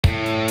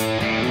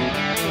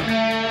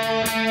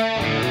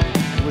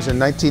was in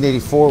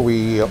 1984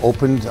 we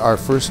opened our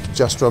first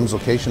Just Drums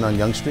location on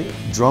Yonge Street.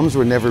 Drums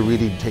were never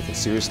really taken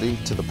seriously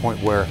to the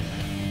point where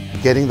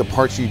getting the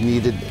parts you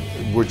needed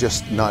were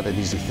just not an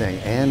easy thing.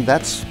 And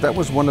that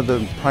was one of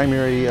the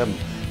primary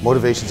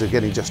motivations of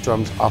getting Just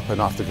Drums up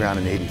and off the ground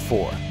in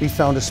 '84. We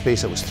found a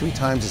space that was 3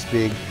 times as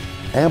big,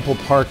 ample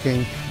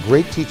parking,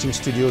 great teaching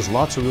studios,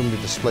 lots of room to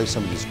display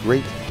some of these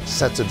great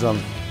sets of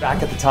drums.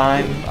 Back at the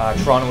time,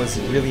 Toronto was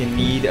really in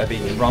need of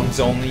a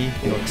drums-only,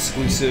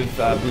 exclusive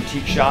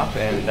boutique shop,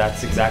 and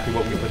that's exactly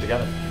what we put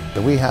together.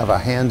 We have a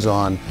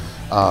hands-on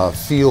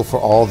feel for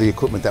all the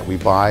equipment that we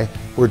buy.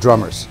 We're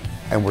drummers,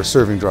 and we're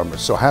serving drummers.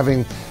 So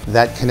having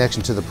that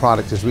connection to the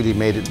product has really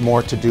made it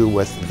more to do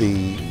with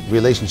the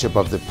relationship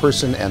of the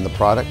person and the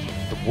product.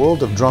 The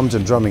world of drums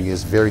and drumming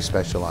is very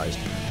specialized,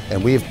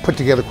 and we have put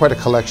together quite a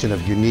collection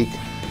of unique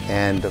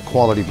and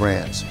quality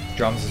brands.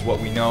 Drums is what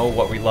we know,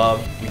 what we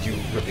love. We do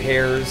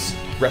repairs,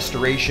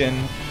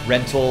 restoration,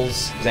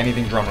 rentals,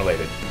 anything drum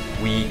related.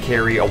 We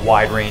carry a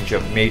wide range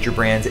of major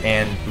brands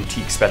and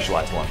boutique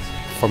specialized ones.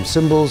 From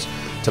cymbals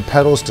to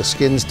pedals to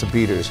skins to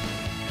beaters.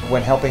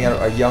 When helping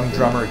a young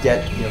drummer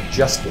get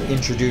just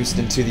introduced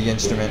into the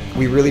instrument,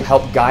 we really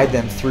help guide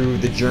them through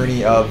the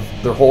journey of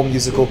their whole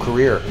musical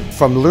career.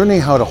 From learning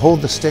how to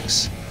hold the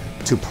sticks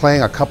to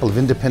playing a couple of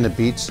independent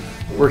beats.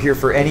 We're here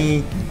for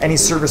any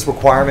service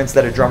requirements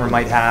that a drummer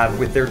might have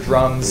with their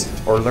drums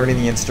or learning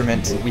the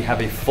instrument. We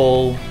have a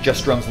full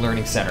Just Drums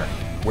Learning Center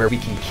where we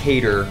can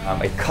cater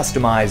a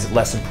customized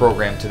lesson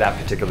program to that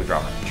particular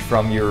drummer.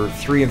 From your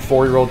 3- and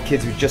 4-year-old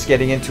kids who's just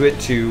getting into it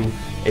to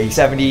a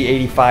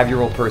 70,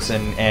 85-year-old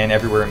person and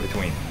everywhere in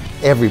between.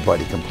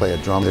 Everybody can play a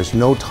drum. There's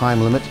no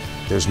time limit,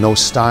 there's no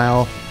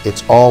style,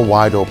 it's all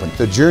wide open.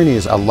 The journey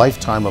is a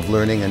lifetime of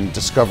learning and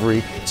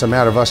discovery. It's a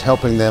matter of us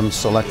helping them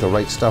select the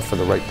right stuff for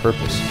the right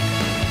purpose.